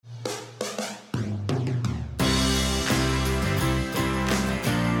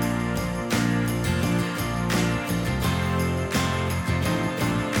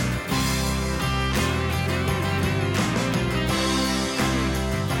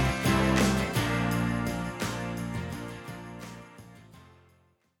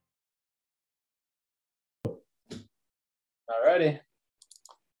Alrighty.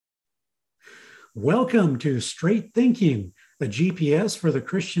 Welcome to Straight Thinking, a GPS for the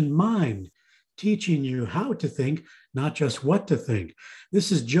Christian mind, teaching you how to think, not just what to think.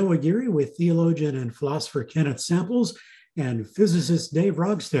 This is Joe Aguirre with theologian and philosopher Kenneth Samples and physicist Dave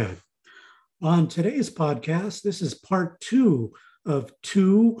Rogstad. On today's podcast, this is part 2 of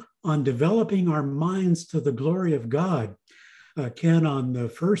 2 on developing our minds to the glory of God. Ken, on the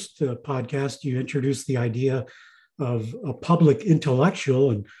first podcast, you introduced the idea of a public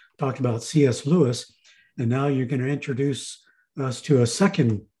intellectual and talked about C.S. Lewis, and now you're going to introduce us to a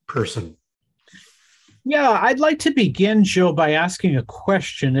second person. Yeah, I'd like to begin, Joe, by asking a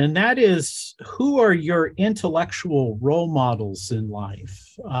question, and that is, who are your intellectual role models in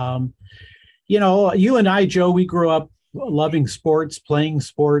life? You and I, Joe, we grew up loving sports, playing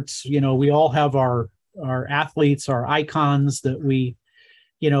sports. We all have our athletes, our icons that we,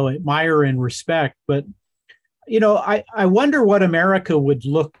 admire and respect. But, I wonder what America would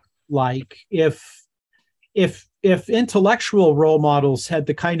look like if intellectual role models had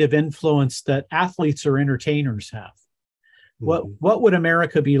the kind of influence that athletes or entertainers have. What would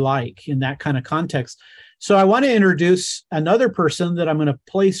America be like in that kind of context? So I want to introduce another person that I'm going to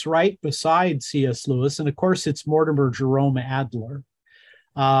place right beside C.S. Lewis. And of course, it's Mortimer Jerome Adler.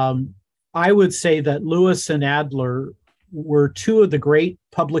 I would say that Lewis and Adler were 2 of the great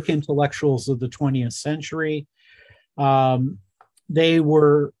public intellectuals of the 20th century. They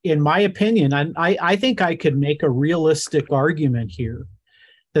were, in my opinion, I think I could make a realistic argument here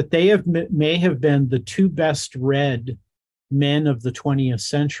that they may have been the 2 best read men of the 20th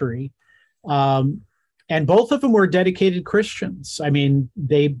century. And both of them were dedicated Christians. I mean,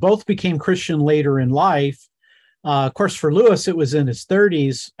 they both became Christian later in life. Of course, for Lewis, it was in his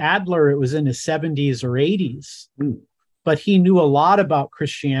 30s. Adler, it was in his 70s or 80s. But he knew a lot about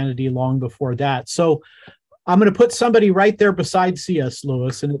Christianity long before that. So I'm going to put somebody right there beside C.S.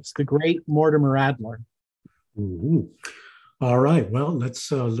 Lewis, and it's the great Mortimer Adler. Mm-hmm. All right. Well,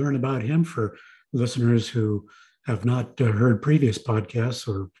 let's learn about him for listeners who have not heard previous podcasts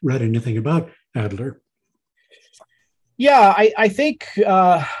or read anything about Adler. Yeah, I think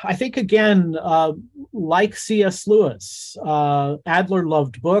again, like C.S. Lewis, Adler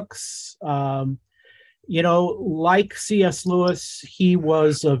loved books. Like C.S. Lewis, he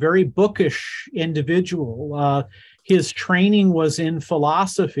was a very bookish individual. His training was in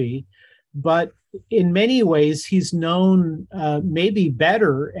philosophy, but in many ways, he's known maybe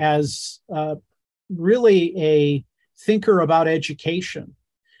better as really a thinker about education.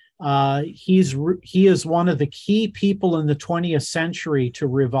 He is one of the key people in the 20th century to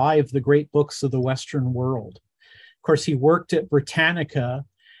revive the great books of the Western world. Of course, he worked at Britannica,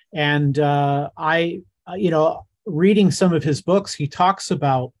 and reading some of his books, he talks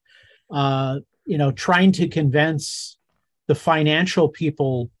about, trying to convince the financial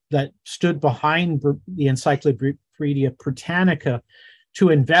people that stood behind the Encyclopedia Britannica to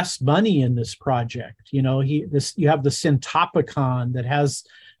invest money in this project. You have the Syntopicon that has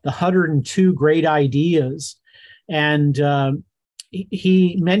the 102 great ideas. And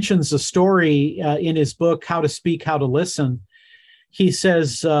he mentions a story in his book, How to Speak, How to Listen. He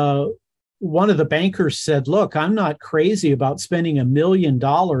says, one of the bankers said, look, I'm not crazy about spending $1 million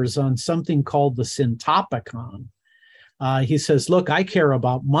on something called the Syntopicon. He says, look, I care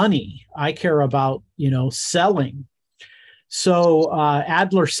about money. I care about, selling. So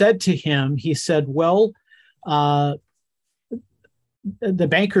Adler said to him, he said, well, the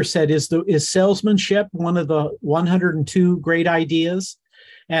banker said, is salesmanship one of the 102 great ideas?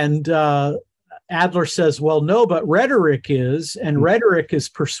 And Adler says, well, no, but rhetoric is, and rhetoric is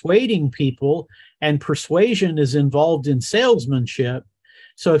persuading people, and persuasion is involved in salesmanship.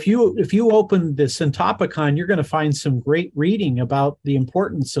 So if you open the Syntopicon, you're going to find some great reading about the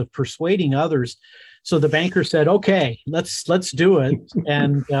importance of persuading others. So the banker said, okay, let's do it.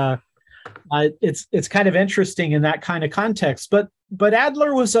 And it's kind of interesting in that kind of context. But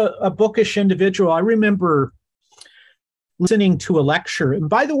Adler was a bookish individual. I remember listening to a lecture. And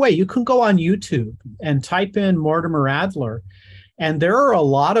by the way, you can go on YouTube and type in Mortimer Adler. And there are a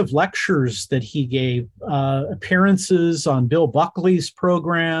lot of lectures that he gave, appearances on Bill Buckley's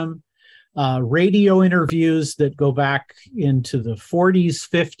program, radio interviews that go back into the 40s,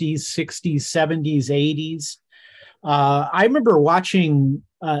 50s, 60s, 70s, 80s. I remember watching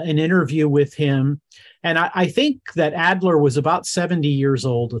an interview with him, and I think that Adler was about 70 years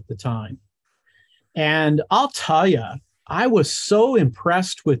old at the time. And I'll tell you, I was so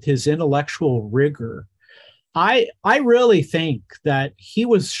impressed with his intellectual rigor. I really think that he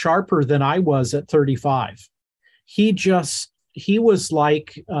was sharper than I was at 35. He was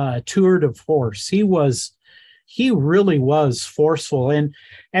like a tour de force. He was he really was forceful. And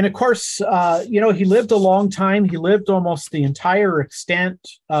of course, he lived a long time. He lived almost the entire extent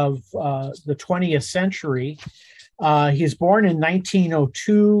of the 20th century. He's born in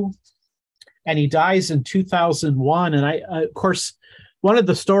 1902 and he dies in 2001. And of course, one of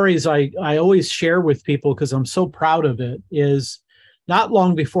the stories I always share with people, because I'm so proud of it, is not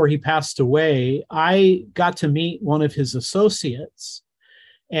long before he passed away, I got to meet one of his associates.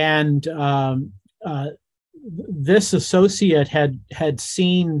 And this associate had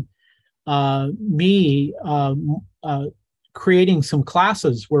seen me creating some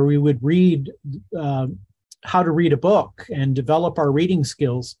classes where we would read how to read a book and develop our reading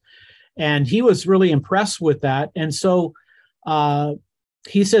skills. And he was really impressed with that. And so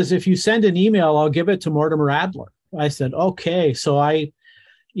he says, if you send an email, I'll give it to Mortimer Adler. I said, okay. So I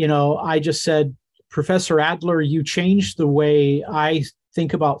just said, Professor Adler, you changed the way I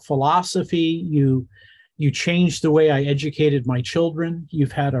think about philosophy. You changed the way I educated my children.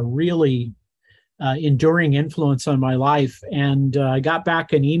 You've had a really enduring influence on my life. And I got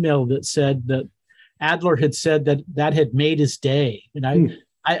back an email that said that Adler had said that had made his day. And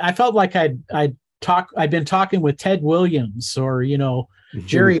I felt like I'd been talking with Ted Williams or,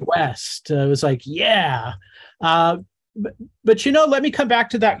 Jerry West. It was like, yeah. But let me come back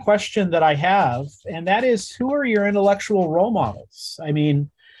to that question that I have. And that is, who are your intellectual role models? I mean,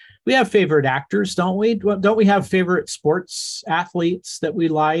 we have favorite actors, don't we? Don't we have favorite sports athletes that we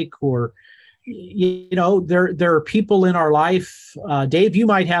like? Or, there are people in our life. Dave, you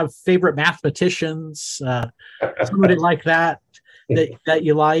might have favorite mathematicians, somebody like that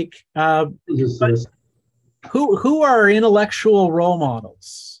you like. But who are intellectual role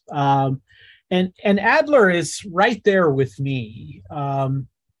models? And Adler is right there with me.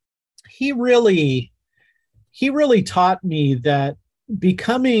 He really taught me that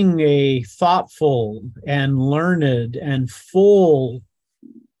becoming a thoughtful and learned and full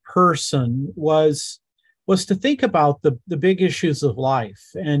person was to think about the big issues of life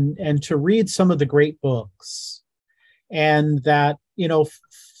and to read some of the great books. And that,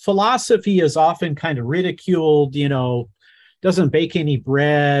 philosophy is often kind of ridiculed, doesn't bake any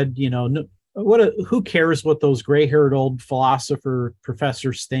bread, who cares what those gray-haired old philosopher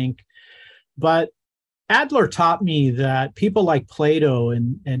professors think? But Adler taught me that people like Plato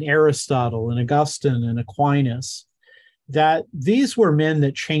and Aristotle and Augustine and Aquinas, that these were men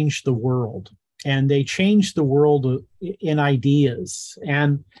that changed the world, and they changed the world in ideas.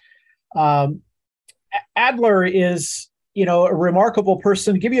 And Adler is, a remarkable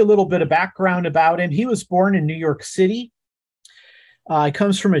person. To give you a little bit of background about him, he was born in New York City. He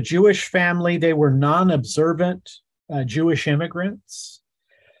comes from a Jewish family. They were non-observant Jewish immigrants.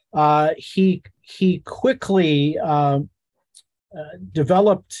 He quickly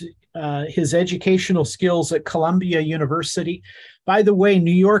developed his educational skills at Columbia University. By the way,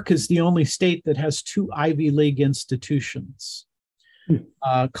 New York is the only state that has 2 Ivy League institutions,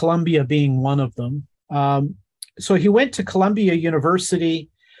 Columbia being one of them. So he went to Columbia University.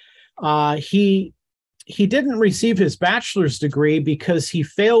 He didn't receive his bachelor's degree because he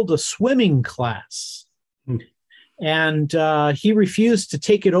failed a swimming class. And he refused to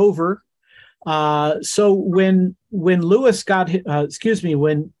take it over. So when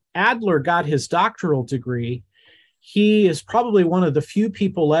Adler got his doctoral degree, he is probably one of the few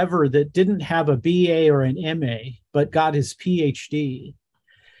people ever that didn't have a BA or an MA, but got his PhD.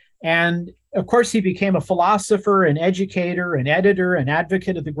 And of course, he became a philosopher, an educator, an editor, an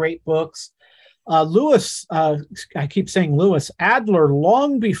advocate of the great books. I keep saying Lewis, Adler,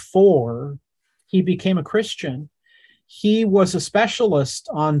 long before he became a Christian, he was a specialist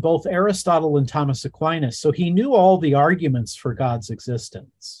on both Aristotle and Thomas Aquinas. So he knew all the arguments for God's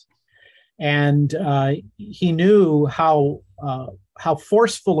existence. And he knew how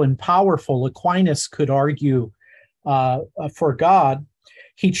forceful and powerful Aquinas could argue for God.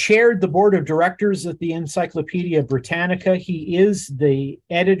 He chaired the board of directors at the Encyclopedia Britannica. He is the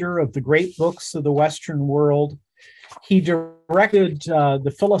editor of the great books of the Western world. He directed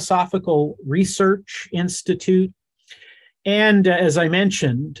the Philosophical Research Institute. And as I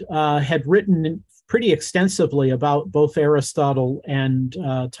mentioned, had written pretty extensively about both Aristotle and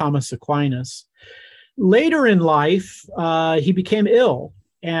Thomas Aquinas. Later in life, he became ill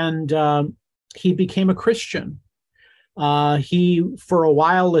and he became a Christian. He, for a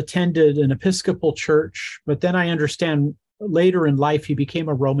while, attended an Episcopal church, but then I understand later in life he became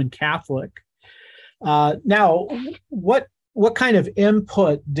a Roman Catholic. Now, what kind of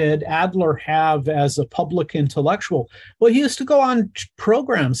input did Adler have as a public intellectual? Well, he used to go on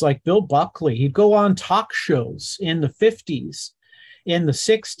programs like Bill Buckley. He'd go on talk shows in the 50s, in the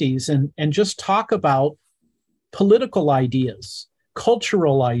 60s, and just talk about political ideas,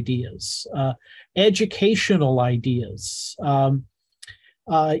 cultural ideas, educational ideas.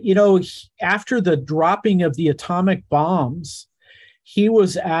 After the dropping of the atomic bombs, he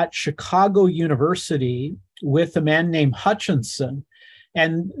was at Chicago University with a man named Hutchinson,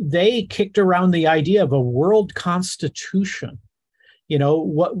 and they kicked around the idea of a world constitution.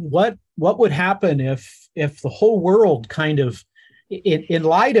 What would happen if the whole world kind of, in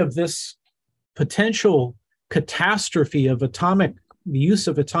light of this potential catastrophe of the use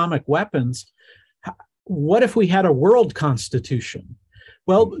of atomic weapons, what if we had a world constitution?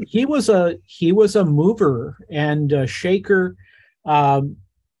 Well, he was a mover and a shaker.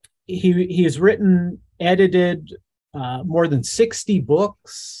 He's written, edited more than 60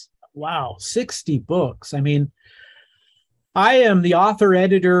 books. Wow, 60 books. I mean, I am the author,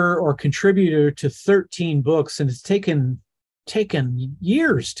 editor, or contributor to 13 books, and it's taken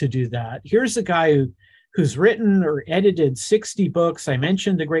years to do that. Here's a guy who's written or edited 60 books. I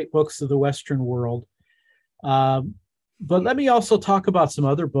mentioned the great books of the Western world. But let me also talk about some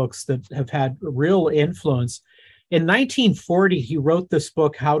other books that have had real influence. In 1940, he wrote this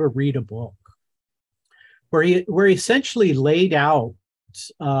book, How to Read a Book, where he essentially laid out,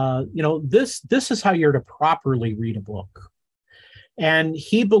 this is how you're to properly read a book. And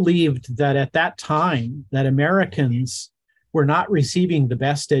he believed that at that time that Americans were not receiving the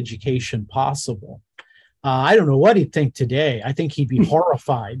best education possible. I don't know what he'd think today. I think he'd be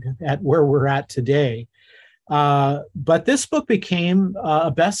horrified at where we're at today. But this book became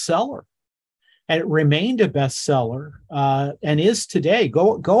a bestseller, and it remained a bestseller, and is today.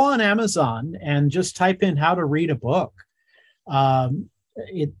 Go on Amazon and just type in how to read a book.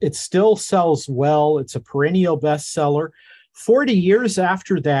 It still sells well. It's a perennial bestseller. 40 years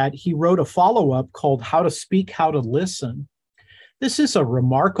after that, he wrote a follow-up called How to Speak, How to Listen. This is a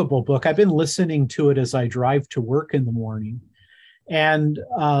remarkable book. I've been listening to it as I drive to work in the morning. And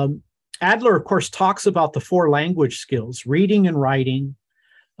Adler, of course, talks about the 4 language skills: reading and writing,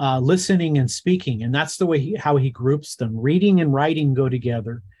 listening and speaking. And that's the way how he groups them. Reading and writing go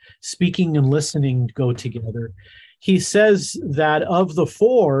together. Speaking and listening go together. He says that of the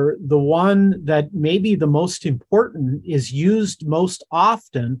 4, the one that may be the most important, is used most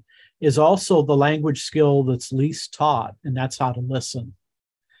often, is also the language skill that's least taught, and that's how to listen.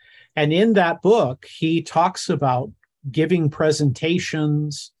 And in that book, he talks about giving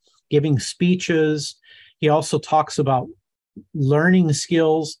presentations, giving speeches. He also talks about learning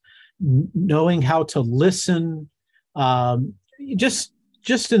skills, knowing how to listen,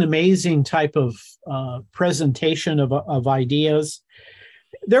 just an amazing type of presentation of ideas.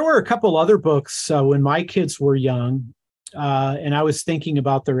 There were a couple other books when my kids were young, and I was thinking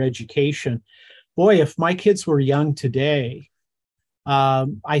about their education. Boy, if my kids were young today,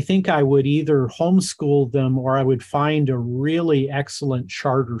 I think I would either homeschool them or I would find a really excellent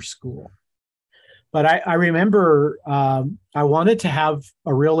charter school. But I remember I wanted to have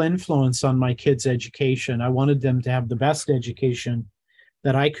a real influence on my kids' education. I wanted them to have the best education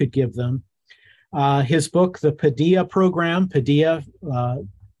that I could give them. His book, the Padilla Program, Padilla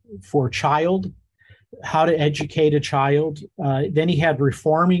for Child, How to Educate a Child. Then he had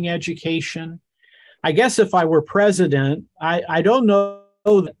Reforming Education. I guess if I were president, I don't know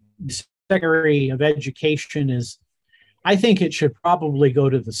that the Secretary of Education is, I think it should probably go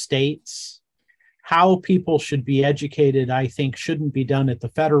to the states. How people should be educated, I think, shouldn't be done at the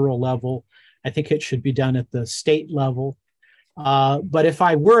federal level. I think it should be done at the state level. But if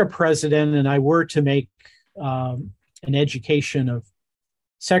I were a president and I were to make an education of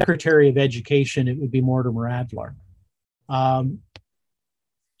Secretary of Education, it would be Mortimer Adler.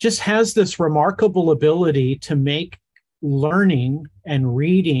 Just has this remarkable ability to make learning and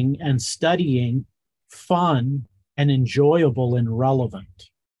reading and studying fun and enjoyable and relevant.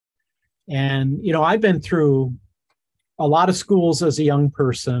 And, I've been through a lot of schools as a young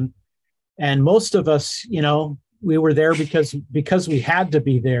person, and most of us, we were there because we had to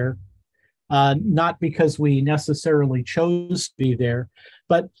be there, not because we necessarily chose to be there.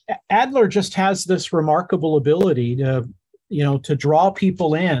 But Adler just has this remarkable ability to draw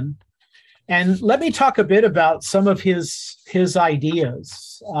people in. And let me talk a bit about some of his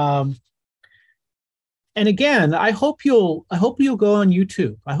ideas. And again, I hope you'll go on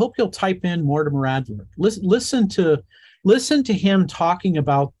YouTube. I hope you'll type in Mortimer Adler. Listen to him talking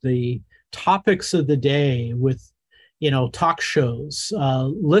about the topics of the day with talk shows.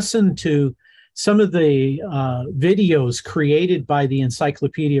 Listen to some of the videos created by the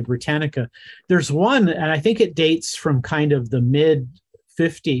Encyclopedia Britannica. There's one, and I think it dates from kind of the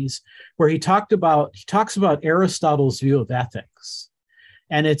mid-50s, where he talks about Aristotle's view of ethics.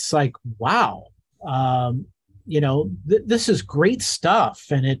 And it's like, wow. this is great stuff,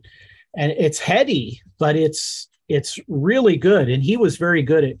 and it's heady, but it's really good. And he was very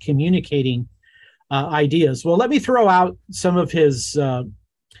good at communicating ideas. Well, let me throw out some of his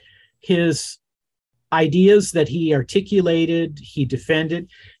ideas that he articulated, he defended.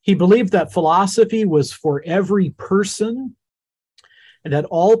 He believed that philosophy was for every person, and that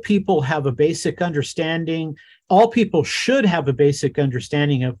all people should have a basic understanding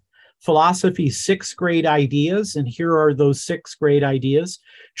of philosophy's 6 great ideas. And here are those 6 great ideas: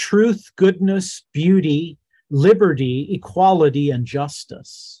 truth, goodness, beauty, liberty, equality, and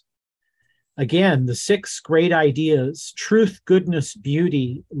justice. Again, the 6 great ideas: truth, goodness,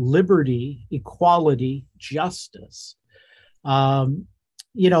 beauty, liberty, equality, justice.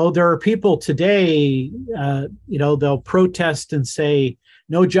 There are people today, they'll protest and say,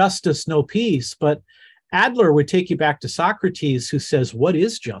 no justice, no peace. But Adler would take you back to Socrates, who says, what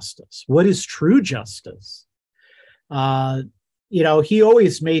is justice? What is true justice? He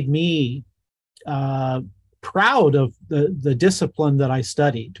always made me proud of the discipline that I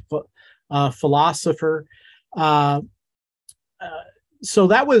studied. Philosopher. So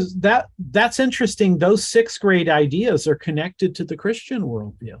that's interesting. Those 6 great ideas are connected to the Christian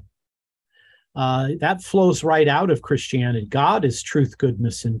worldview. That flows right out of Christianity. God is truth,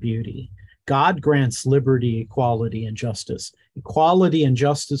 goodness, and beauty. God grants liberty, equality, and justice. Equality and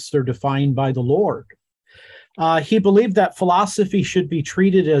justice are defined by the Lord. He believed that philosophy should be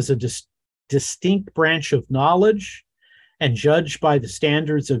treated as a distinct branch of knowledge and judged by the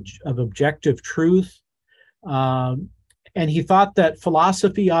standards of objective truth. And he thought that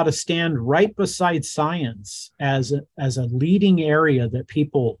philosophy ought to stand right beside science as a leading area that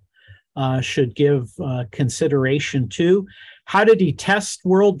people should give consideration to. How did he test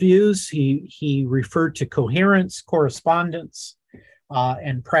worldviews? He referred to coherence, correspondence,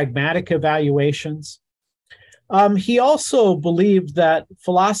 and pragmatic evaluations. He also believed that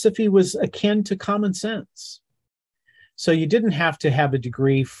philosophy was akin to common sense. So you didn't have to have a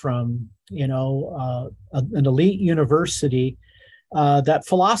degree from, an elite university. That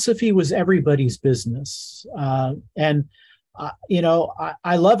philosophy was everybody's business. I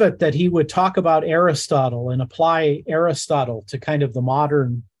love it that he would talk about Aristotle and apply Aristotle to kind of the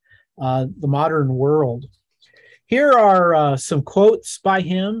modern world. Here are some quotes by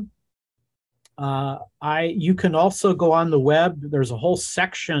him. You can also go on the web. There's a whole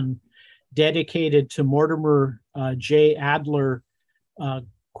section dedicated to Mortimer J. Adler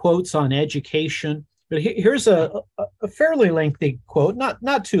quotes on education. But here's a fairly lengthy quote,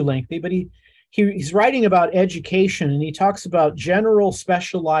 not too lengthy, but he's writing about education, and he talks about general,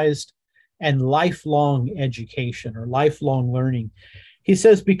 specialized, and lifelong education or lifelong learning. He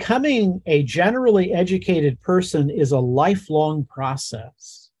says, becoming a generally educated person is a lifelong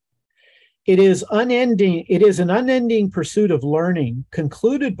process. It is unending. It is an unending pursuit of learning,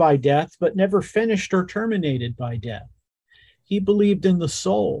 concluded by death, but never finished or terminated by death. He believed in the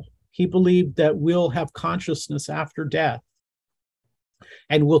soul. He believed that we'll have consciousness after death,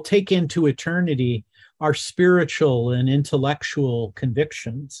 and we'll take into eternity our spiritual and intellectual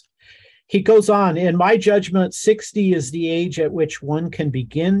convictions. He goes on, in my judgment, 60 is the age at which one can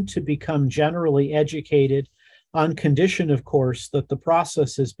begin to become generally educated, on condition, of course, that the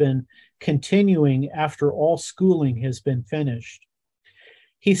process has been continuing after all schooling has been finished.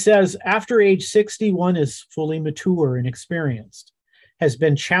 He says, after age 60, one is fully mature and experienced, has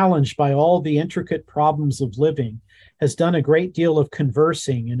been challenged by all the intricate problems of living, has done a great deal of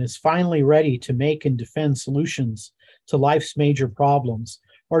conversing, and is finally ready to make and defend solutions to life's major problems,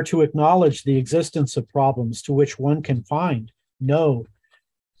 or to acknowledge the existence of problems to which one can find no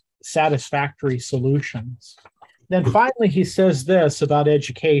satisfactory solutions. Then finally, he says this about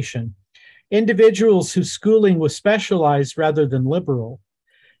education. Individuals whose schooling was specialized rather than liberal,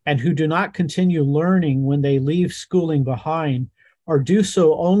 and who do not continue learning when they leave schooling behind, or do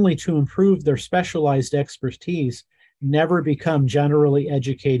so only to improve their specialized expertise, never become generally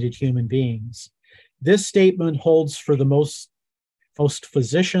educated human beings. This statement holds for the most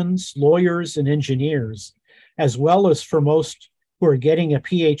physicians, lawyers, and engineers, as well as for most who are getting a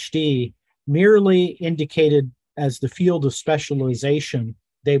PhD, merely indicated as the field of specialization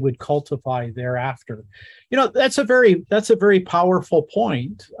they would cultivate thereafter. That's a very powerful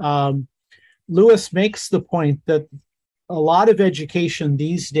point. Lewis makes the point that a lot of education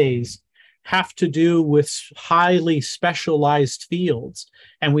these days have to do with highly specialized fields,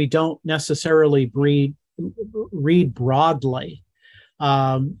 and we don't necessarily read broadly.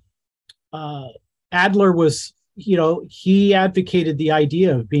 Adler was, he advocated the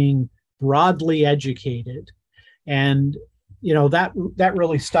idea of being broadly educated. And that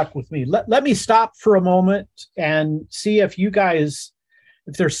really stuck with me. Let me stop for a moment and see if you guys,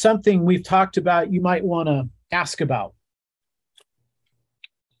 if there's something we've talked about you might want to ask about.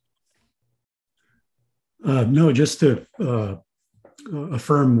 No, just to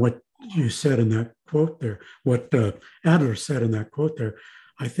affirm what you said in that quote there, what Adler said in that quote there.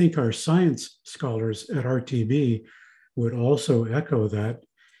 I think our science scholars at RTB would also echo that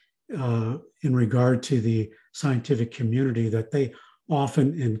in regard to the scientific community, that they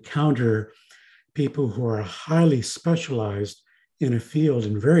often encounter people who are highly specialized in a field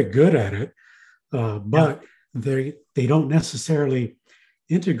and very good at it, but they don't necessarily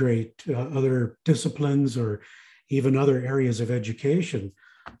integrate other disciplines or even other areas of education.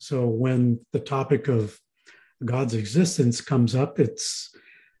 So when the topic of God's existence comes up, it's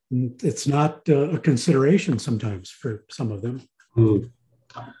not a consideration sometimes for some of them.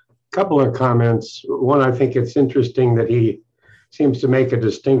 Couple of comments. One, I think it's interesting that he seems to make a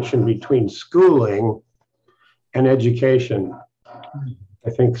distinction between schooling and education. I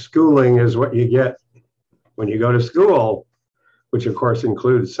think schooling is what you get when you go to school, which of course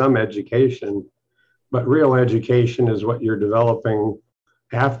includes some education, but real education is what you're developing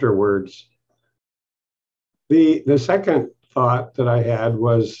afterwards. The second thought that I had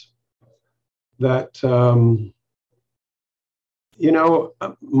was that,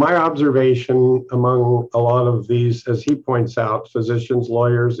 my observation among a lot of these, as he points out, physicians,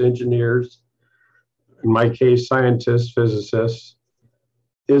 lawyers, engineers, in my case, scientists, physicists,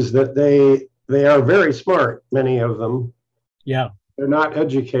 is that they are very smart, many of them. Yeah. They're not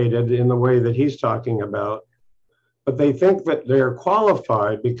educated in the way that he's talking about, but they think that they're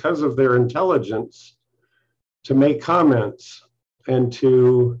qualified because of their intelligence to make comments and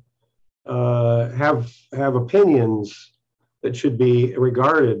to have opinions that should be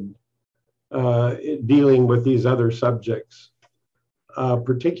regarded dealing with these other subjects.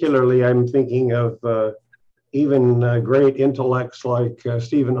 Particularly, I'm thinking of even great intellects like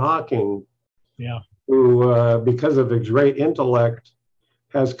Stephen Hawking, who, because of his great intellect,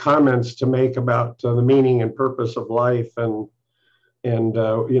 has comments to make about the meaning and purpose of life and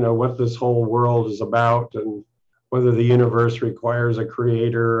what this whole world is about and whether the universe requires a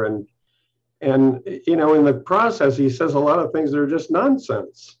creator. And in the process, he says a lot of things that are just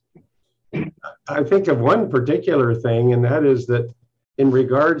nonsense. I think of one particular thing, and that is that in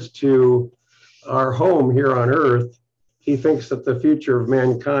regards to our home here on Earth, he thinks that the future of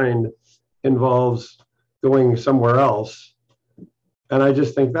mankind involves going somewhere else. And I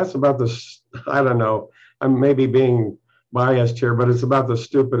just think that's about I don't know, I'm maybe being biased here, but it's about the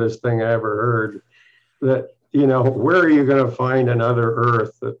stupidest thing I ever heard. That, where are you going to find another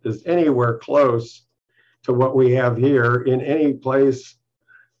Earth that is anywhere close to what we have here in any place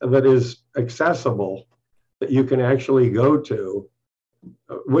that is accessible, that you can actually go to?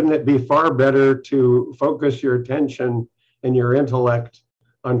 Wouldn't it be far better to focus your attention and your intellect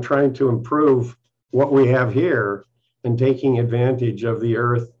on trying to improve what we have here and taking advantage of the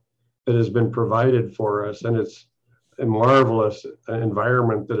Earth that has been provided for us? And it's a marvelous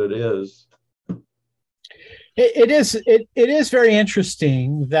environment that it is. It is very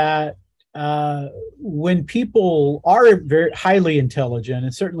interesting that when people are very highly intelligent,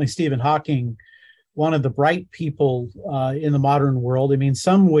 and certainly Stephen Hawking, one of the bright people in the modern world. I mean,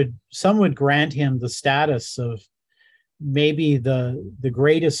 some would grant him the status of maybe the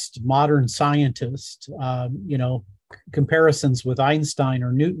greatest modern scientist. Comparisons with Einstein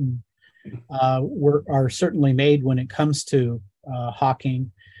or Newton are certainly made when it comes to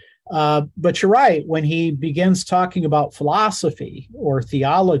Hawking. But you're right, when he begins talking about philosophy or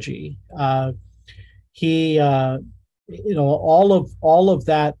theology, he all of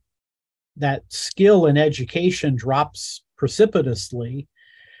that skill in education drops precipitously.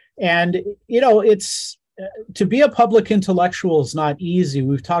 And it's to be a public intellectual is not easy.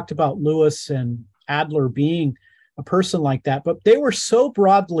 We've talked about Lewis and Adler being a person like that, but they were so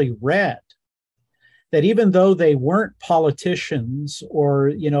broadly read that even though they weren't politicians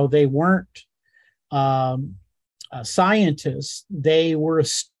or they weren't scientists, they were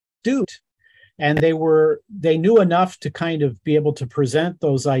astute, and they knew enough to kind of be able to present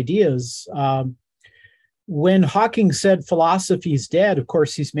those ideas. When Hawking said philosophy's dead, of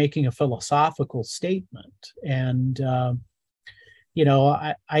course he's making a philosophical statement, and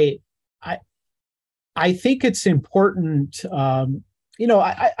I think it's important.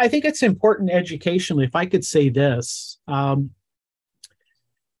 I think it's important educationally, if I could say this, to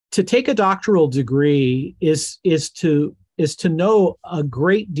take a doctoral degree is to know a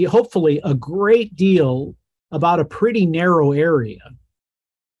great deal, hopefully a great deal about a pretty narrow area.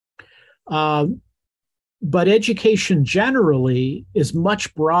 but education generally is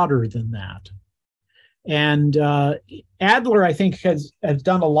much broader than that. And Adler, I think, has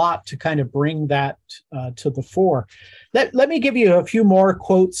done a lot to kind of bring that to the fore. Let me give you a few more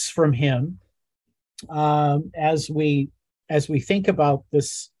quotes from him as we think about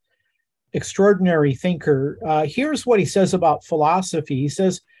this extraordinary thinker. Here's what he says about philosophy. He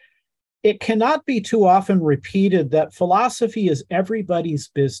says, "It cannot be too often repeated that philosophy is everybody's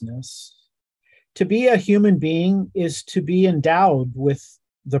business. To be a human being is to be endowed with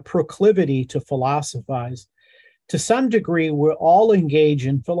the proclivity to philosophize. To some degree, we all engage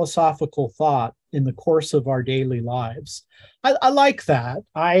in philosophical thought in the course of our daily lives." I like that.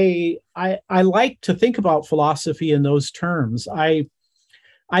 I like to think about philosophy in those terms.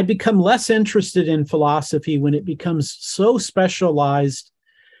 I become less interested in philosophy when it becomes so specialized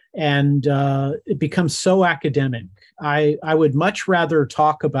and it becomes so academic. I would much rather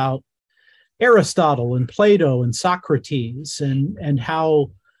talk about Aristotle and Plato and Socrates and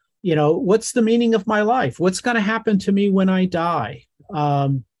how, what's the meaning of my life? What's going to happen to me when I die?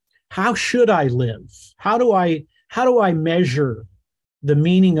 How should I live? How do I measure the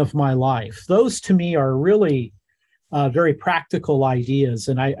meaning of my life? Those to me are really very practical ideas,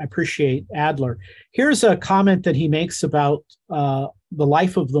 and I appreciate Adler. Here's a comment that he makes about the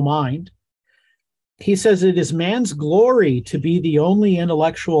life of the mind. He says, "It is man's glory to be the only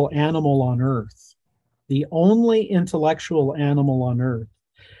intellectual animal on earth, the only intellectual animal on earth.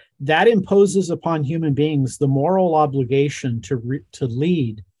 That imposes upon human beings the moral obligation to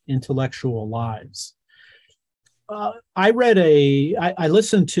lead intellectual lives." I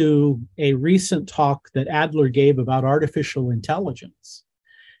listened to a recent talk that Adler gave about artificial intelligence.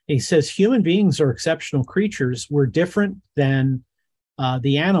 He says human beings are exceptional creatures. We're different than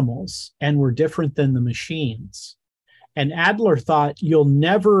the animals, and we're different than the machines. And Adler thought you'll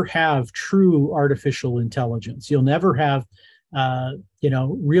never have true artificial intelligence. You'll never have,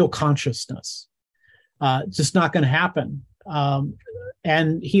 real consciousness. It's just not going to happen.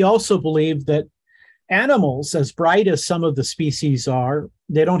 And he also believed that animals, as bright as some of the species are,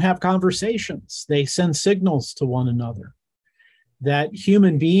 they don't have conversations. They send signals to one another. That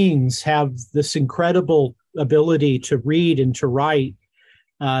human beings have this incredible ability to read and to write,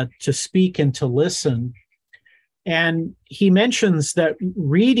 to speak and to listen. And he mentions that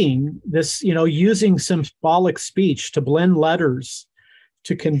reading this, using symbolic speech to blend letters,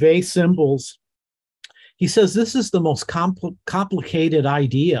 to convey symbols, he says this is the most complicated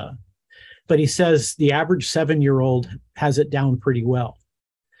idea. But he says the average 7-year-old has it down pretty well.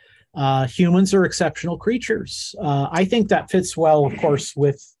 Humans are exceptional creatures. I think that fits well, of course,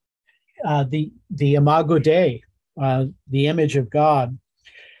 with the Imago Dei, the image of God.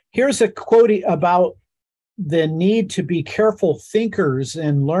 Here's a quote about the need to be careful thinkers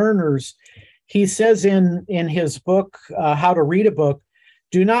and learners. He says in his book, How to Read a Book,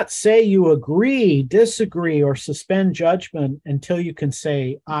 "Do not say you agree, disagree, or suspend judgment until you can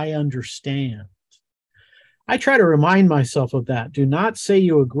say, 'I understand.'" I try to remind myself of that. Do not say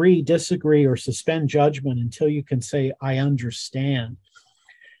you agree, disagree, or suspend judgment until you can say, "I understand."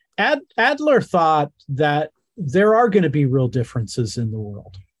 Adler thought that there are going to be real differences in the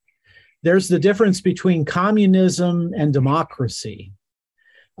world. There's the difference between communism and democracy.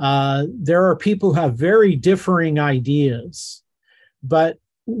 There are people who have very differing ideas, but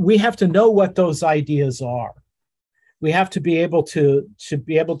we have to know what those ideas are. We have to be able to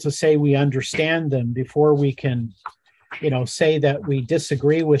say we understand them before we can, say that we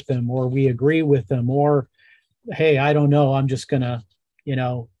disagree with them or we agree with them, or, hey, I don't know, I'm just gonna,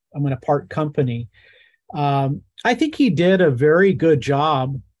 I'm gonna part company. I think he did a very good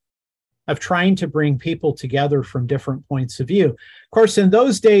job of trying to bring people together from different points of view. Of course, in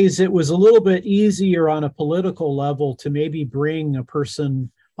those days, it was a little bit easier on a political level to maybe bring a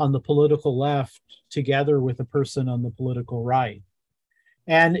person on the political left together with a person on the political right.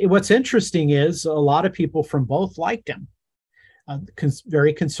 And what's interesting is a lot of people from both liked him.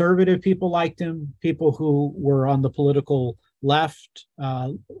 Very conservative people liked him. People who were on the political left,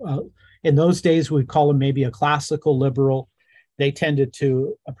 in those days, we'd call him maybe a classical liberal. They tended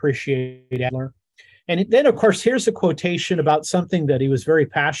to appreciate Adler. And then, of course, here's a quotation about something that he was very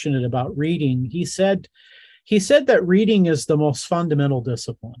passionate about reading. He said that reading is the most fundamental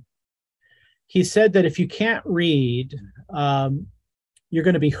discipline. He said that if you can't read, you're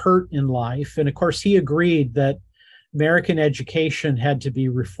going to be hurt in life. And of course, he agreed that American education had to be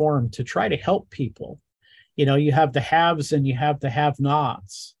reformed to try to help people. You have the haves and you have the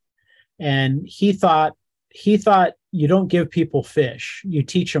have-nots. And he thought you don't give people fish, you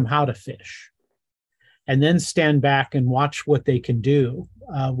teach them how to fish, and then stand back and watch what they can do.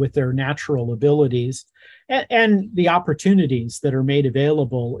 with their natural abilities and the opportunities that are made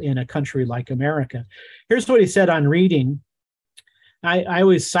available in a country like America. Here's what he said on reading. I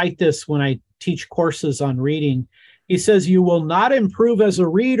always cite this when I teach courses on reading. He says, "You will not improve as a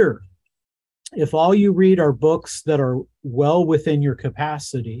reader if all you read are books that are well within your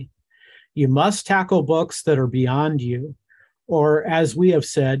capacity. You must tackle books that are beyond you, or as we have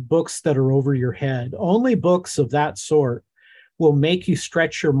said, books that are over your head. Only books of that sort will make you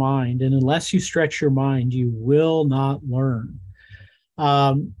stretch your mind. And unless you stretch your mind, you will not learn."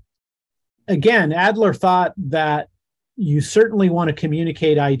 Again, Adler thought that you certainly want to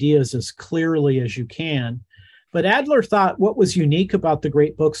communicate ideas as clearly as you can. But Adler thought what was unique about the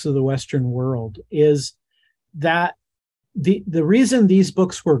great books of the Western world is that the reason these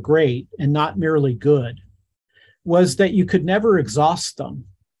books were great and not merely good was that you could never exhaust them.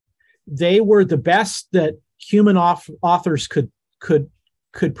 They were the best that human authors could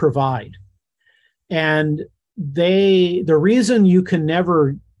provide. And the reason you can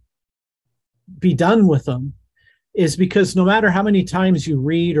never be done with them is because no matter how many times you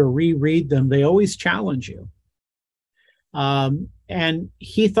read or reread them, they always challenge you. And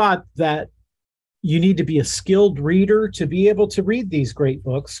he thought that you need to be a skilled reader to be able to read these great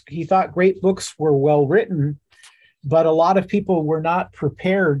books. He thought great books were well written, but a lot of people were not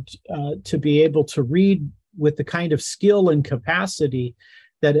prepared to be able to read with the kind of skill and capacity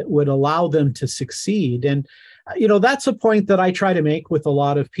that it would allow them to succeed. And that's a point that I try to make with a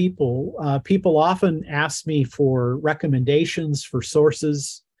lot of people. People often ask me for recommendations for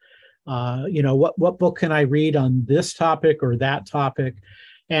sources. What book can I read on this topic or that topic?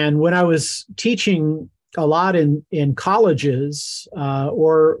 And when I was teaching a lot in colleges,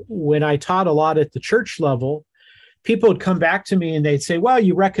 or when I taught a lot at the church level, people would come back to me and they'd say, "Well,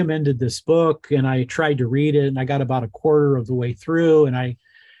 you recommended this book and I tried to read it and I got about a quarter of the way through and I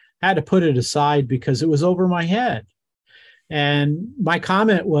had to put it aside because it was over my head." And my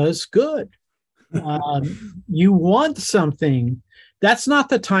comment was, "Good. You want something. That's not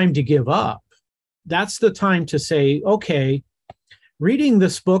the time to give up. That's the time to say, okay, reading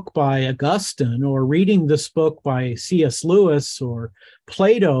this book by Augustine or reading this book by C.S. Lewis or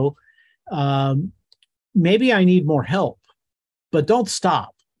Plato, maybe I need more help, but don't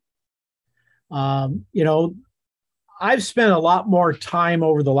stop." I've spent a lot more time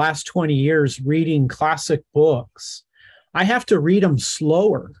over the last 20 years reading classic books. I have to read them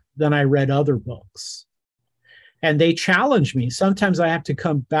slower than I read other books. And they challenge me. Sometimes I have to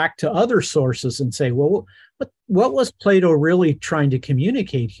come back to other sources and say, well, what was Plato really trying to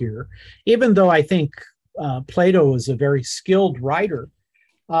communicate here? Even though I think Plato is a very skilled writer,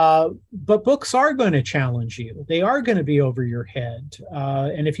 but books are going to challenge you. They are going to be over your head.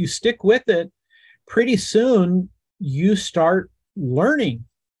 And if you stick with it, pretty soon you start learning.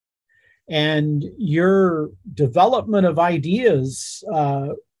 And your development of ideas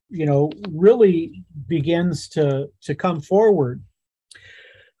really begins to come forward.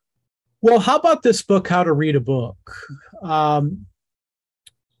 Well, how about this book, How to Read a Book? I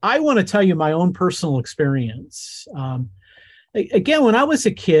want to tell you my own personal experience. Again, when I was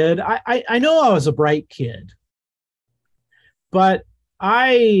a kid, I know I was a bright kid, but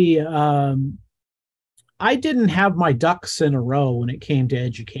I didn't have my ducks in a row when it came to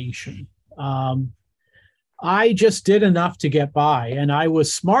education. I just did enough to get by, and I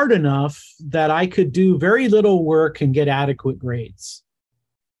was smart enough that I could do very little work and get adequate grades.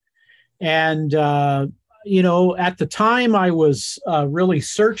 And, at the time I was really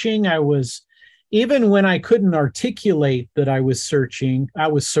searching. Even when I couldn't articulate that I was searching, I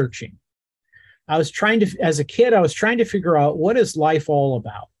was searching. As a kid, I was trying to figure out, what is life all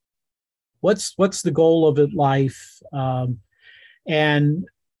about? What's the goal of it, life?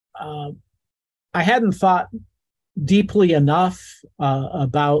 I hadn't thought deeply enough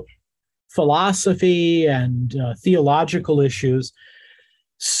about philosophy and theological issues.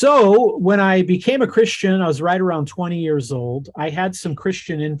 So when I became a Christian, I was right around 20 years old. I had some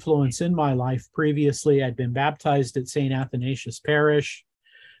Christian influence in my life previously. I'd been baptized at St. Athanasius Parish.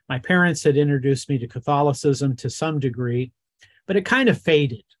 My parents had introduced me to Catholicism to some degree, but it kind of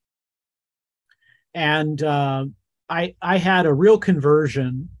faded. And I had a real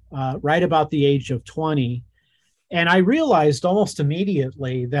conversion right about the age of 20. And I realized almost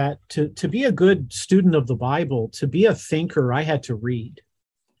immediately that to be a good student of the Bible, to be a thinker, I had to read.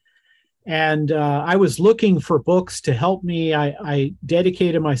 And I was looking for books to help me. I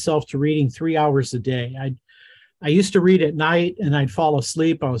dedicated myself to reading 3 hours a day. I used to read at night and I'd fall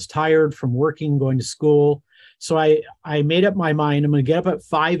asleep. I was tired from working, going to school. So I made up my mind, I'm going to get up at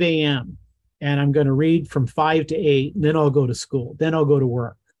 5 a.m. and I'm going to read from 5 to 8, and then I'll go to school, then I'll go to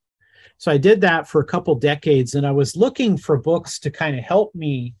work. So I did that for a couple decades, and I was looking for books to kind of help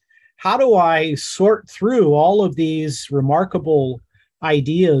me. How do I sort through all of these remarkable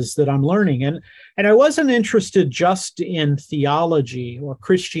ideas that I'm learning? And I wasn't interested just in theology or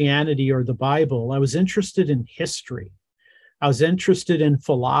Christianity or the Bible. I was interested in history. I was interested in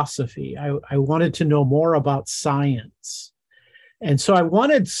philosophy. I wanted to know more about science. And so I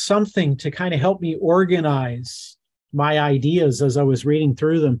wanted something to kind of help me organize my ideas as I was reading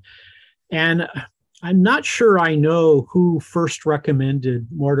through them. And I'm not sure I know who first recommended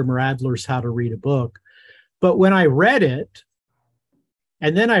Mortimer Adler's How to Read a Book, but when I read it,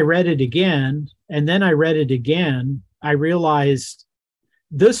 and then I read it again, and then I read it again, I realized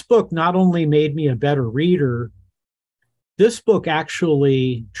this book not only made me a better reader, this book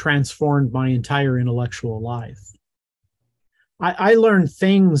actually transformed my entire intellectual life. I learned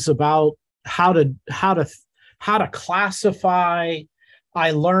things about how to classify.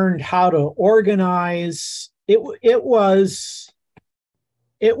 I learned how to organize. It was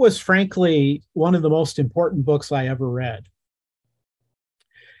frankly one of the most important books I ever read.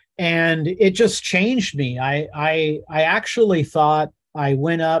 And it just changed me. I actually thought I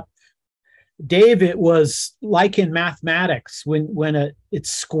went up, Dave, it was like in mathematics when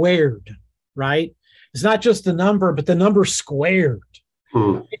it's squared, right? It's not just the number, but the number squared.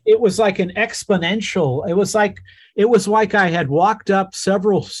 It was like an exponential. It was like I had walked up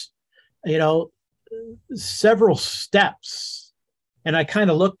several steps, and I kind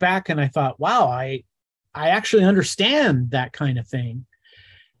of looked back and I thought, wow, I actually understand that kind of thing.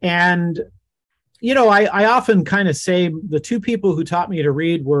 And, I often kind of say the two people who taught me to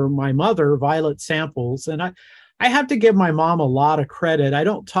read were my mother, Violet Samples, and I have to give my mom a lot of credit. I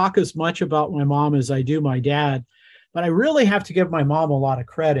don't talk as much about my mom as I do my dad, but I really have to give my mom a lot of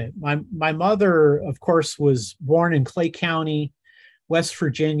credit. My mother, of course, was born in Clay County, West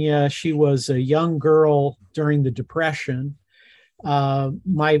Virginia. She was a young girl during the Depression.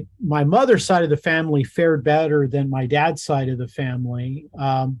 My mother's side of the family fared better than my dad's side of the family.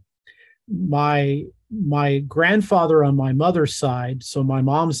 My grandfather on my mother's side, so my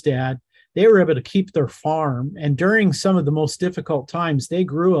mom's dad, they were able to keep their farm. And during some of the most difficult times, they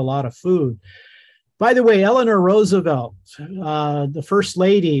grew a lot of food. By the way, Eleanor Roosevelt, the first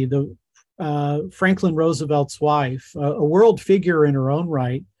lady, Franklin Roosevelt's wife, a world figure in her own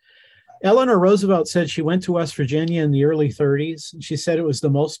right. Eleanor Roosevelt said she went to West Virginia in the early 30s. And she said it was the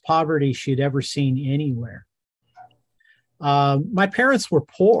most poverty she'd ever seen anywhere. My parents were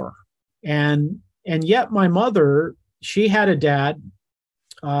poor, and yet my mother, she had a dad.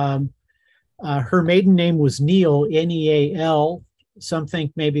 Her maiden name was Neal, Neal. Some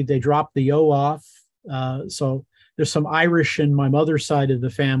think maybe they dropped the O off. So there's some Irish in my mother's side of the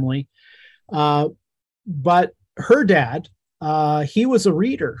family. But her dad, he was a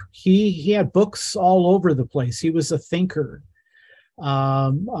reader. He had books all over the place. He was a thinker. My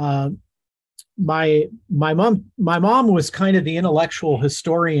mom was kind of the intellectual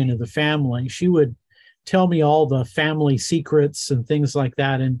historian of the family. She would tell me all the family secrets and things like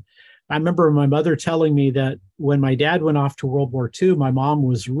that. And I remember my mother telling me that when my dad went off to World War II, my mom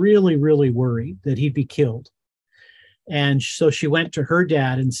was really, really worried that he'd be killed. And so she went to her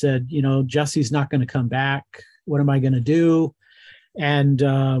dad and said, Jesse's not going to come back. What am I going to do? And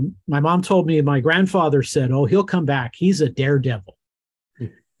my mom told me my grandfather said, oh, he'll come back. He's a daredevil.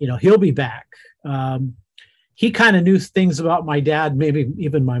 He'll be back. He kind of knew things about my dad, maybe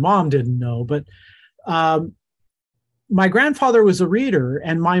even my mom didn't know. But my grandfather was a reader,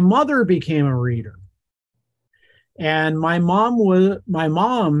 and my mother became a reader. And my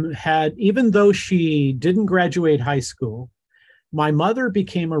mom had, even though she didn't graduate high school, my mother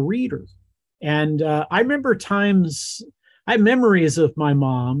became a reader. And I remember times, I have memories of my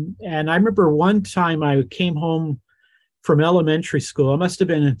mom. And I remember one time I came home from elementary school. I must have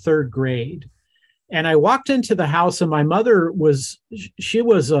been in third grade. And I walked into the house, and my mother she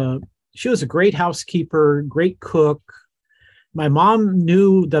was a great housekeeper, great cook. My mom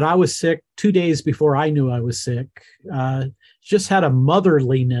knew that I was sick 2 days before I knew I was sick. Just had a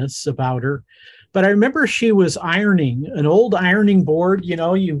motherliness about her. But I remember she was ironing an old ironing board.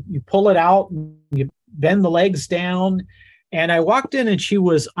 You pull it out, and you bend the legs down. And I walked in, and she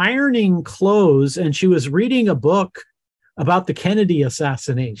was ironing clothes, and she was reading a book about the Kennedy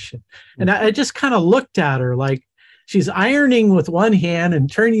assassination. And I just kind of looked at her like she's ironing with one hand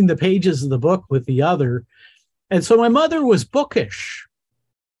and turning the pages of the book with the other. And so my mother was bookish.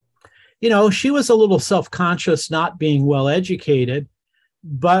 She was a little self-conscious, not being well educated,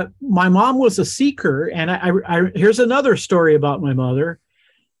 but my mom was a seeker. And I here's another story about my mother.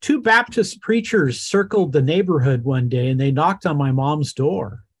 two Baptist preachers circled the neighborhood one day, and they knocked on my mom's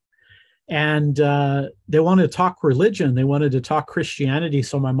door. And they wanted to talk religion. They wanted to talk Christianity.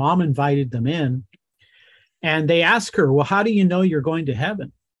 So my mom invited them in. And they asked her, well, how do you know you're going to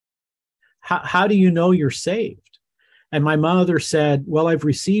heaven? How do you know you're saved? And my mother said, well, I've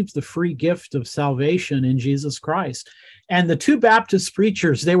received the free gift of salvation in Jesus Christ. And the two Baptist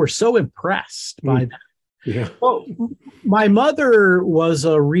preachers, they were so impressed by that. Yeah. Well, my mother was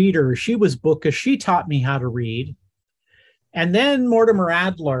a reader. She was bookish. She taught me how to read. And then Mortimer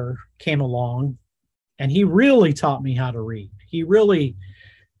Adler came along, and he really taught me how to read. He really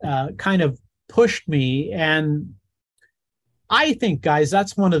kind of pushed me. And I think, guys,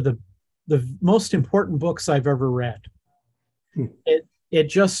 that's one of the most important books I've ever read. It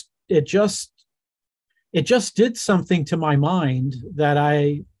just did something to my mind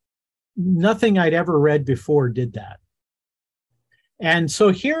that nothing I'd ever read before did that. And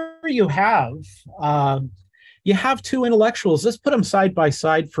so here you have two intellectuals. Let's put them side by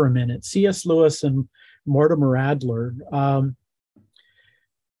side for a minute. C.S. Lewis and Mortimer Adler.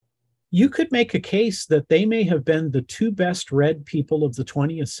 You could make a case that they may have been the two best read people of the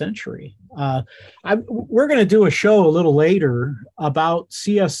 20th century. We're going to do a show a little later about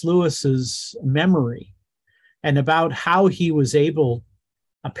C.S. Lewis's memory and about how he was able,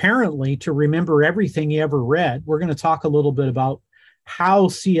 apparently, to remember everything he ever read. We're going to talk a little bit about how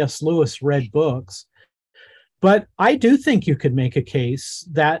C.S. Lewis read books. But I do think you could make a case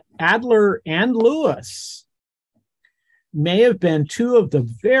that Adler and Lewis may have been two of the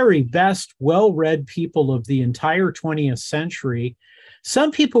very best well-read people of the entire 20th century.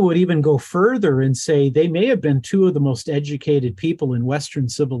 Some people would even go further and say they may have been two of the most educated people in Western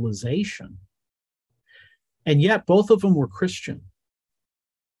civilization. And yet both of them were Christian.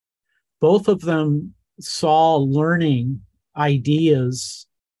 Both of them saw learning ideas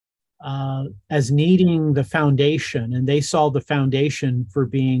as needing the foundation, and they saw the foundation for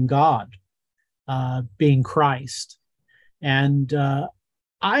being God, being Christ. And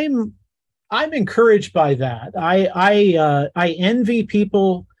I'm encouraged by that. I envy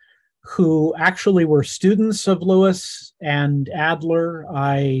people who actually were students of Lewis and Adler.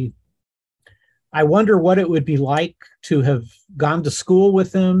 I wonder what it would be like to have gone to school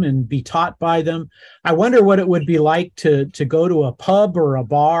with them and be taught by them. I wonder what it would be like to go to a pub or a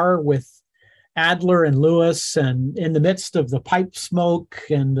bar with Adler and Lewis, and in the midst of the pipe smoke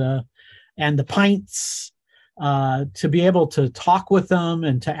and the pints, to be able to talk with them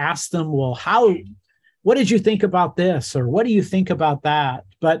and to ask them, well, what did you think about this? Or what do you think about that?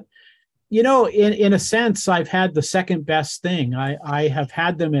 But, you know, in a sense, I've had the second best thing. I have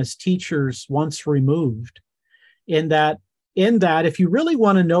had them as teachers once removed, in that if you really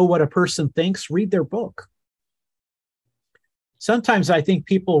want to know what a person thinks, read their book. Sometimes I think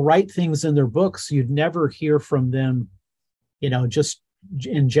people write things in their books you'd never hear from them, you know, just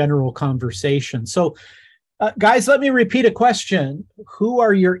in general conversation. So, guys, let me repeat a question. Who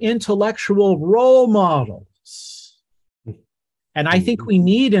are your intellectual role models? And I think we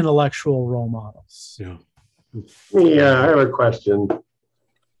need intellectual role models. Yeah. Yeah, I have a question.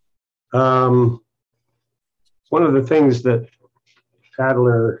 One of the things that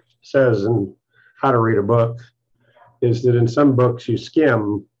Adler says in How to Read a Book is that in some books you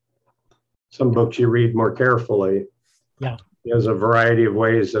skim, some books you read more carefully. Yeah. There's a variety of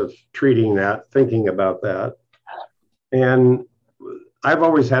ways of treating that, thinking about that. And I've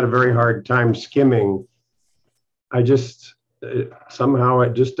always had a very hard time skimming. Somehow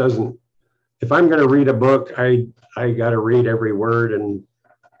it just doesn't, if I'm going to read a book, I got to read every word, and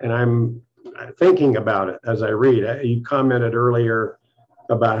I'm thinking about it as I read. You commented earlier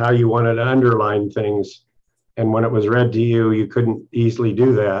about how you wanted to underline things. And when it was read to you, you couldn't easily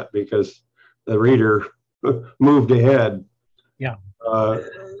do that because the reader moved ahead. Yeah.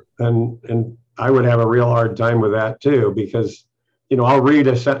 And I would have a real hard time with that too, because, you know, I'll read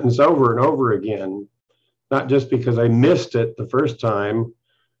a sentence over and over again, not just because I missed it the first time,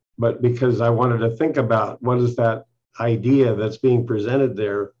 but because I wanted to think about what is that idea that's being presented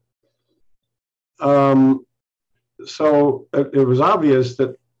there. So it was obvious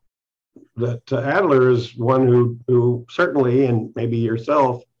that Adler is one who certainly, and maybe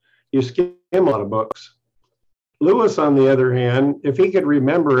yourself, you skim a lot of books. Lewis, on the other hand, if he could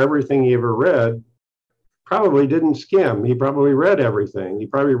remember everything he ever read, probably didn't skim. He probably read everything. He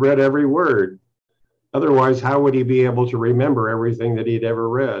probably read every word. Otherwise, how would he be able to remember everything that he'd ever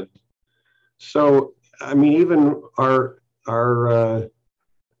read? So, I mean, even our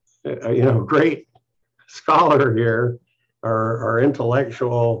great scholar here, our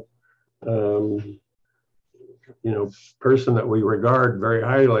intellectual person that we regard very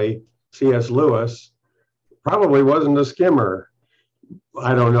highly, C.S. Lewis, probably wasn't a skimmer.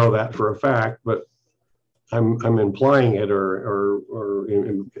 I don't know that for a fact, but I'm implying it or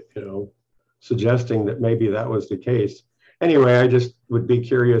suggesting that maybe that was the case. Anyway, I just would be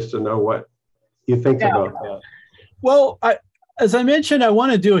curious to know what you think about that. Well, as I mentioned, I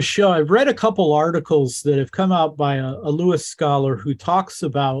want to do a show. I've read a couple articles that have come out by a Lewis scholar who talks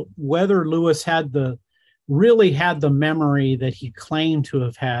about whether Lewis really had the memory that he claimed to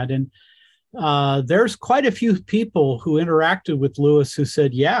have had. And there's quite a few people who interacted with Lewis who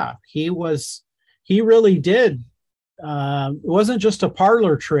said, yeah, he really did. It wasn't just a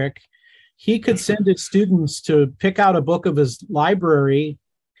parlor trick. He could send his students to pick out a book of his library,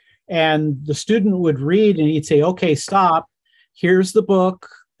 and the student would read and he'd say, okay, stop. Here's the book.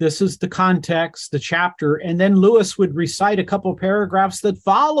 This is the context, the chapter. And then Lewis would recite a couple paragraphs that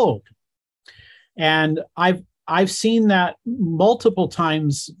followed. And I've seen that multiple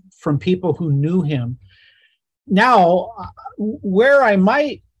times from people who knew him. Now, where I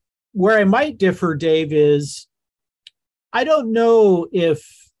might differ, Dave, is I don't know if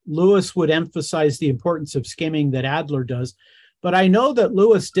Lewis would emphasize the importance of skimming that Adler does, but I know that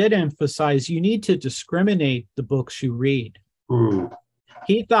Lewis did emphasize you need to discriminate the books you read.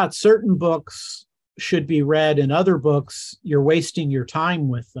 He thought certain books should be read and other books, you're wasting your time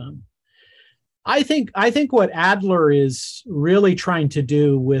with them. I think what Adler is really trying to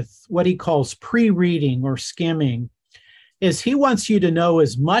do with what he calls pre-reading or skimming is he wants you to know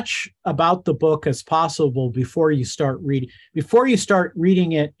as much about the book as possible before you start reading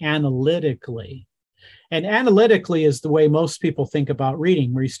it analytically. And analytically is the way most people think about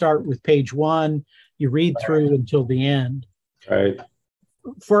reading, where you start with page 1, you read through until the end. Right.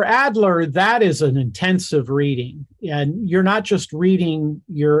 For Adler, that is an intensive reading. And you're not just reading,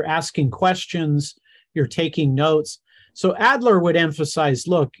 you're asking questions, you're taking notes. So Adler would emphasize,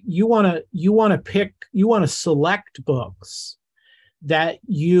 look, you want to select books that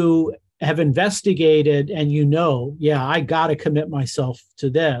you have investigated and yeah, I got to commit myself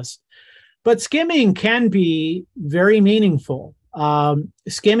to this. But skimming can be very meaningful.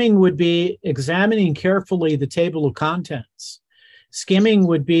 Skimming would be examining carefully the table of contents. Skimming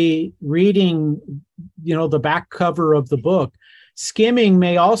would be reading, the back cover of the book. Skimming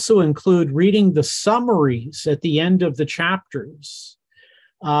may also include reading the summaries at the end of the chapters.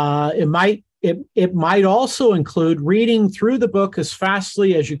 It might also include reading through the book as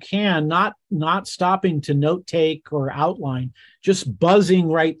fastly as you can, not stopping to note take or outline, just buzzing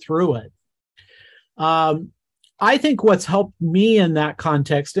right through it. I think what's helped me in that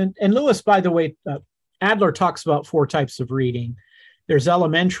context, and Lewis, by the way, Adler talks about 4 types of reading. There's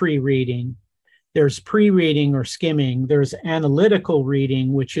elementary reading, there's pre-reading or skimming, there's analytical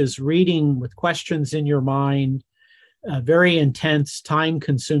reading, which is reading with questions in your mind, very intense,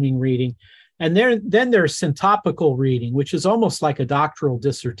 time-consuming reading. And then there's syntopical reading, which is almost like a doctoral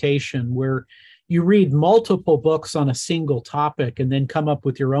dissertation, where you read multiple books on a single topic and then come up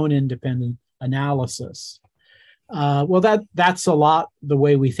with your own independent analysis. That's a lot the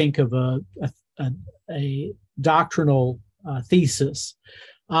way we think of a doctrinal thesis.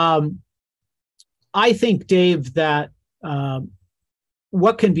 I think, Dave, that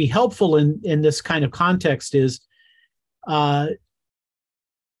what can be helpful in this kind of context is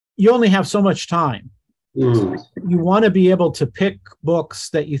you only have so much time. You want to be able to pick books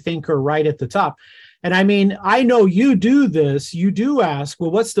that you think are right at the top. And I mean, I know you do this. You do ask,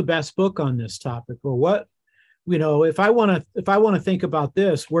 well, what's the best book on this topic? Or what, if I want to think about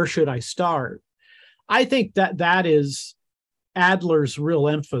this, where should I start? I think that is Adler's real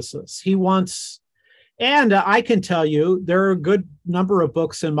emphasis. He wants, and I can tell you, there are a good number of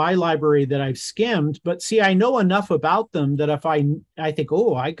books in my library that I've skimmed, but see, I know enough about them that if I think,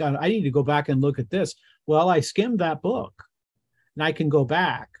 I need to go back and look at this. Well, I skimmed that book and I can go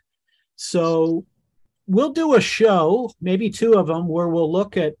back. So we'll do a show, maybe 2 of them, where we'll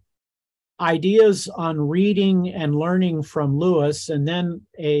look at ideas on reading and learning from Lewis, and then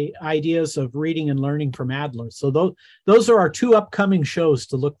ideas of reading and learning from Adler. So those are our 2 upcoming shows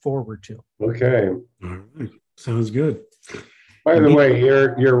to look forward to. Okay. All right. Sounds good. By the way,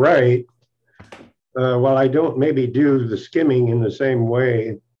 you're right. While I don't maybe do the skimming in the same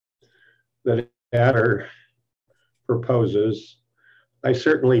way that Adler proposes, I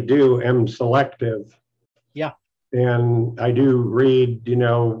certainly am selective. Yeah. And I do read,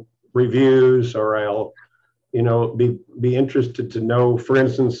 reviews, or I'll, be interested to know, for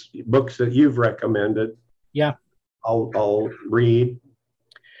instance, books that you've recommended. Yeah. I'll read.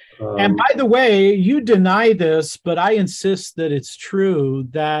 And by the way, you deny this, but I insist that it's true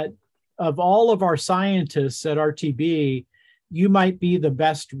that of all of our scientists at RTB, you might be the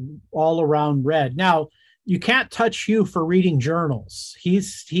best all around read. Now, you can't touch Hugh for reading journals.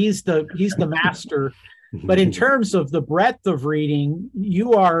 He's the master. But in terms of the breadth of reading,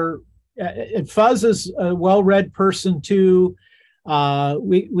 you are. Fuzz is a well-read person too.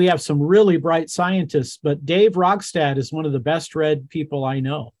 We have some really bright scientists, but Dave Rogstad is one of the best read people I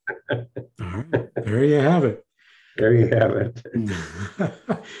know. All right, there you have it. There you have it.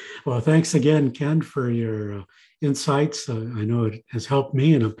 Well, thanks again, Ken, for your insights. I know it has helped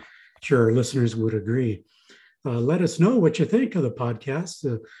me, and I'm sure our listeners would agree. Let us know what you think of the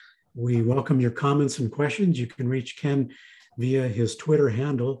podcast. We welcome your comments and questions. You can reach Ken via his Twitter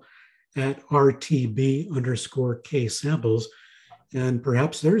handle at RTB_K samples. And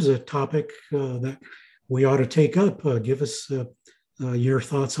perhaps there's a topic that we ought to take up. Give us your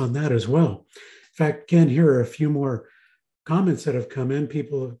thoughts on that as well. In fact, Ken, here are a few more comments that have come in.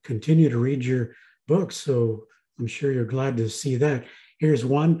 People continue to read your books, so I'm sure you're glad to see that. Here's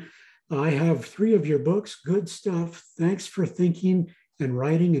one. I have 3 of your books. Good stuff. Thanks for thinking and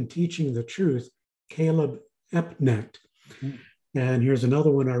writing and teaching the truth. Caleb Epnet. Mm-hmm. And here's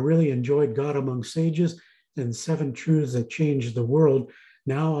another one. I really enjoyed God Among Sages and 7 Truths That Changed the World.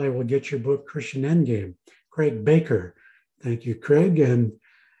 Now I will get your book, Christian Endgame. Craig Baker. Thank you, Craig. And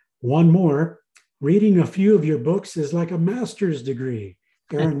one more. Reading a few of your books is like a master's degree.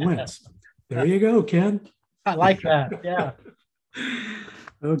 Aaron Wentz. There you go, Ken. I like that. Yeah.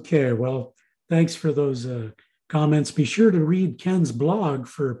 Okay. Well, thanks for those comments. Be sure to read Ken's blog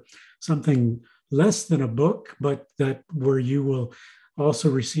for something less than a book, but that where you will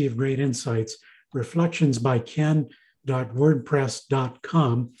also receive great insights.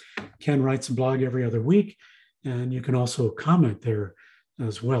 reflectionsbyken.wordpress.com. Ken writes a blog every other week, and you can also comment there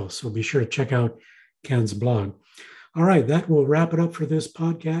as well. So be sure to check out Ken's blog. All right, that will wrap it up for this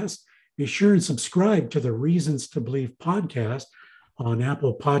podcast. Be sure and subscribe to the Reasons to Believe podcast on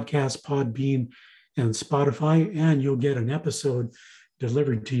Apple Podcasts, Podbean, and Spotify, and you'll get an episode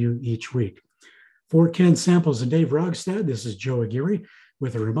delivered to you each week. For Ken Samples and Dave Rogstad, this is Joe Aguirre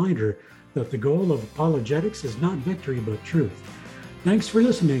with a reminder that the goal of apologetics is not victory, but truth. Thanks for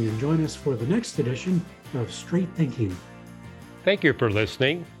listening, and join us for the next edition of Straight Thinking. Thank you for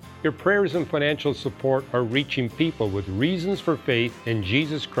listening. Your prayers and financial support are reaching people with reasons for faith in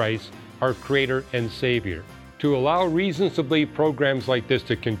Jesus Christ, our Creator and Savior. To allow Reasons to Believe programs like this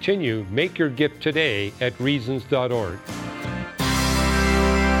to continue, make your gift today at reasons.org.